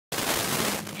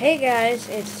Hey guys,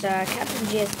 it's Captain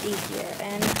GSD here,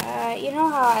 and you know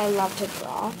how I love to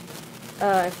draw?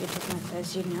 If you took my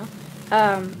quiz, you'd know.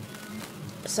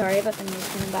 Sorry about the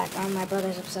music in the background. My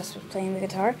brother's obsessed with playing the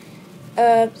guitar.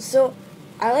 So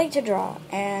I like to draw,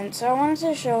 and so I wanted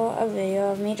to show a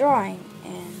video of me drawing,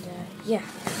 and yeah.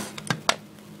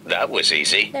 That was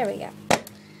easy. There we go.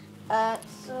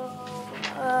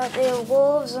 They're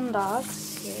wolves and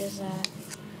dogs. Here's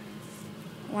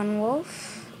one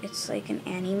wolf. It's like an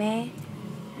anime,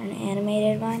 an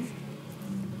animated one.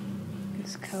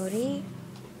 It's Cody.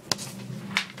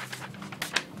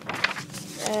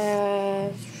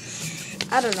 I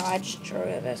don't know, I just drew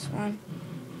this one.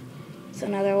 It's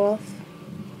another wolf.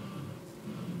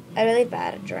 I'm really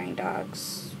bad at drawing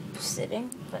dogs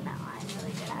sitting, but now I'm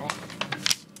really good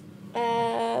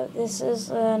at it. This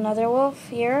is another wolf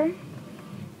here.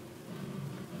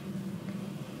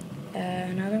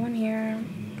 Another one here.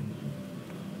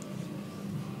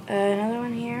 Another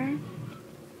one here.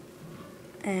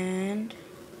 And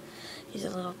he's a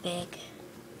little big.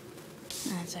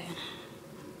 One second.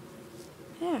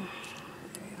 Yeah.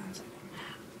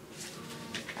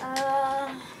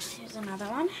 Here's another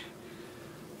one.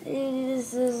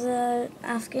 This is an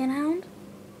Afghan hound.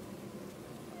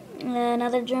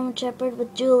 Another German Shepherd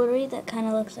with jewelry that kind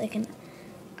of looks like an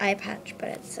eye patch, but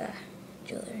it's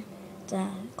jewelry. It's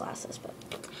glasses, but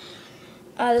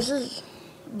this is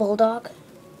Bulldog.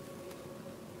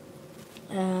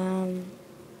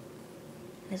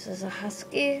 This is a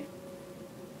Husky.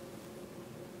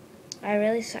 I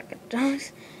really suck at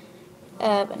dogs,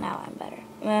 but now I'm better.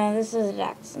 This is a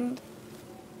Dachshund.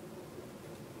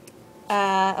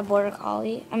 A Border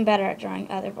Collie. I'm better at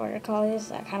drawing other Border Collies.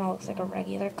 That kind of looks like a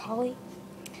regular Collie.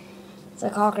 It's a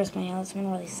Cocker Spaniel. This one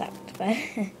really sucked, but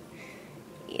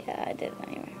yeah, I did it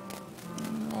anyway.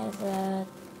 There's a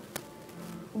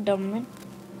Doberman.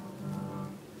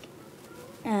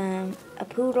 A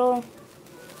Poodle.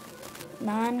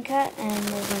 Non-cut, and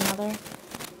there's another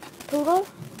Poodle.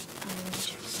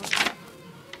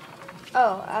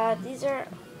 These are,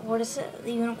 what is it?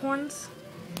 The unicorns?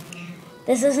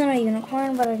 This isn't a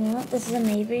unicorn, but I knew it. This is a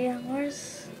Mabry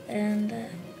horse, and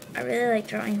I really like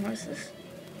drawing horses.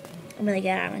 I'm really good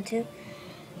at them too.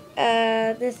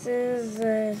 This is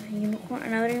a unicorn,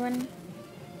 another one,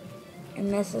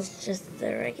 and this is just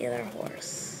the regular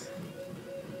horse.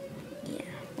 Yeah,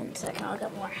 1 second, I'll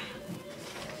get more.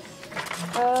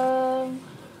 Yeah.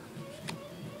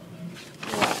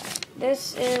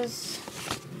 This is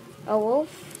a wolf.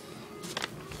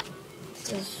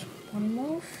 This is one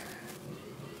wolf.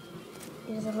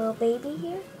 There's a little baby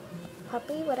here.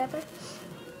 Puppy, whatever.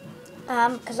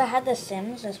 Because I had the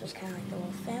Sims, this was kind of like the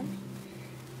wolf family.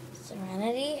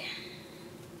 Serenity.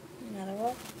 Another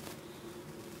wolf.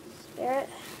 Spirit.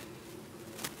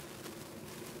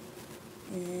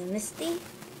 Misty.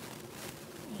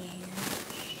 And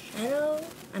Shadow.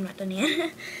 I'm not done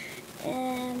yet.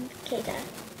 And Kata.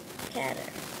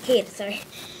 Sorry.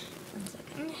 1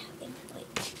 second. Wait,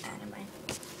 never mind.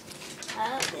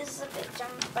 This is a big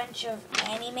bunch of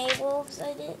anime wolves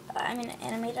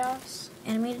anime dogs.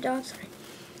 Animated dogs, sorry.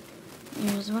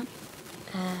 Here's one.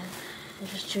 I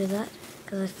just drew that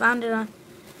because I found it on,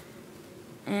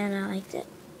 and I liked it.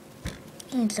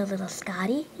 It's a little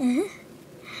Scotty.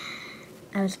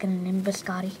 I was gonna name him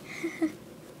Scotty.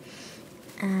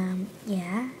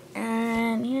 Yeah.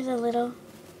 And here's a little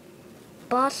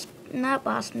not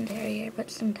Boston Terrier, but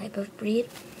some type of breed.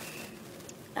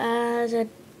 There's a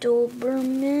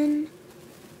Doberman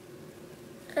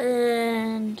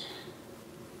and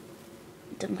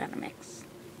some kind of mix.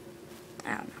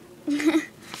 I don't know.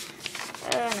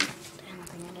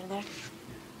 Nothing under there.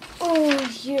 Oh,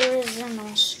 here's an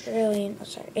Australian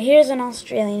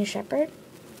Shepherd.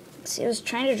 See, I was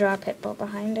trying to draw a pit bull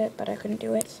behind it, but I couldn't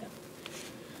do it, so.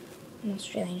 An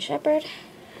Australian Shepherd.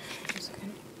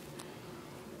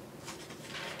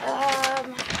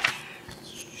 An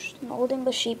Old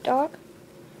English Sheepdog.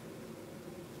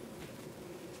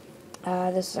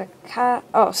 This is a cat.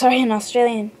 Oh, sorry, an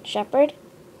Australian Shepherd.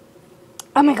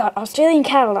 Oh my god, Australian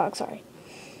Cattle Dog, sorry.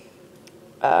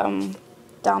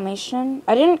 Dalmatian.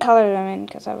 I didn't color them in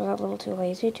because I was a little too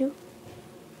lazy to.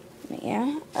 But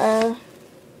yeah.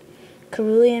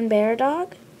 Carulian Bear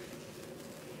Dog.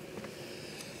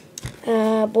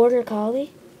 Border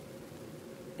Collie.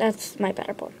 That's my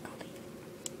better Border Collie.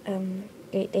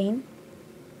 Great Dane.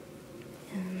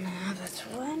 And that's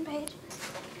one page.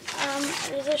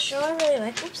 There's a show I really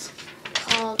like,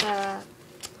 called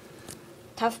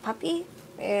Tough Puppy,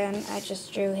 and I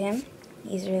just drew him.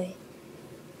 He's really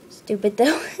stupid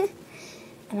though.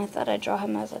 And I thought I'd draw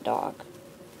him as a dog.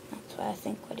 That's what I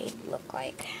think what he'd look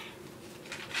like.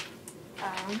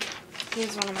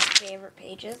 Here's one of my favorite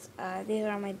pages. These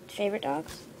are all my favorite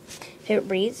dogs. Favorite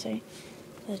breeds, sorry.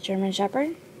 The German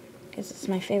Shepherd, because it's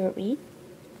my favorite breed.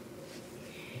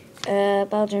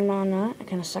 Belgian Malinois. I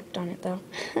kind of sucked on it, though.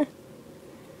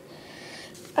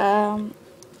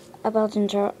 A Belgian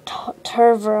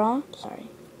Tervuren, sorry.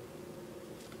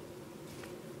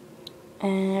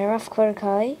 And a Rough Quarter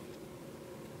Collie.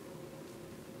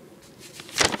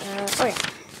 Oh yeah.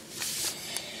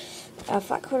 A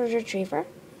Flat Quarter Retriever.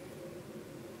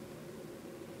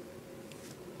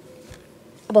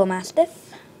 A Bull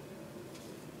Mastiff.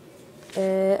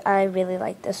 I really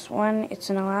like this one. It's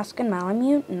an Alaskan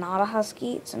Malamute, not a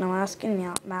Husky. It's an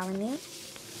Alaskan Malamute.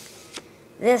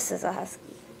 This is a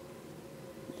Husky.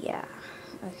 Yeah.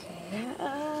 Okay.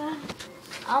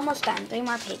 Almost done. 3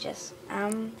 more pages.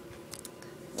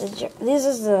 This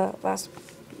is the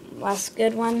last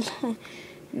good one.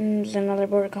 There's another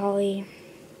Border Collie.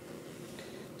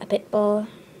 A Pit Bull.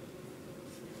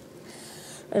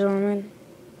 A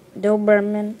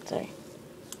Doberman. Sorry.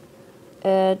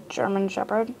 A German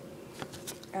Shepherd.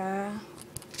 Nope.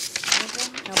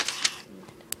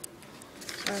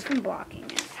 Sorry from blocking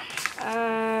it.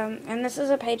 And this is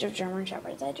a page of German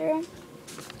Shepherds I drew.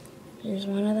 Here's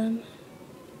one of them.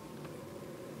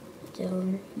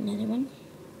 Do another one.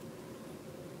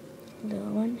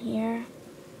 Little one here.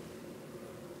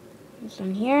 This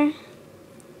one here.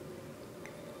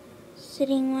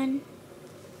 Sitting one.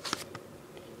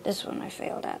 This one I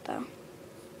failed at though.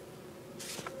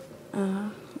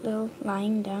 Little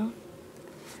lying down.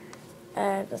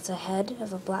 That's a head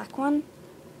of a black one.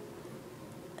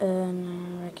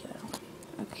 And a regular one.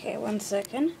 Okay, 1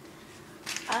 second.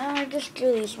 I just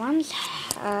drew these ones.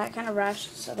 I kind of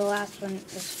rushed, so the last one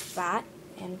is fat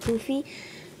and poofy.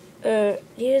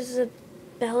 Here's a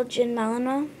Belgian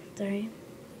Malinois. Sorry.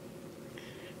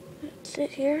 That's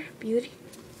it here. Beauty.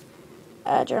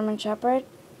 German Shepherd.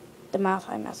 The mouth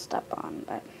I messed up on,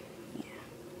 but yeah.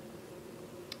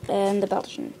 And the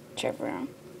Belgian Tervuren.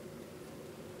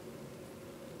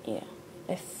 Yeah.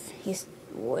 If he's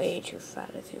way too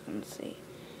fat, as you can see.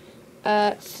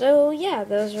 So yeah,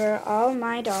 those were all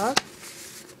my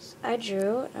dogs I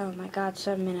drew. Oh my god,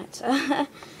 7 minutes.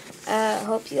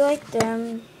 Hope you liked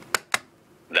them.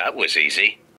 That was easy.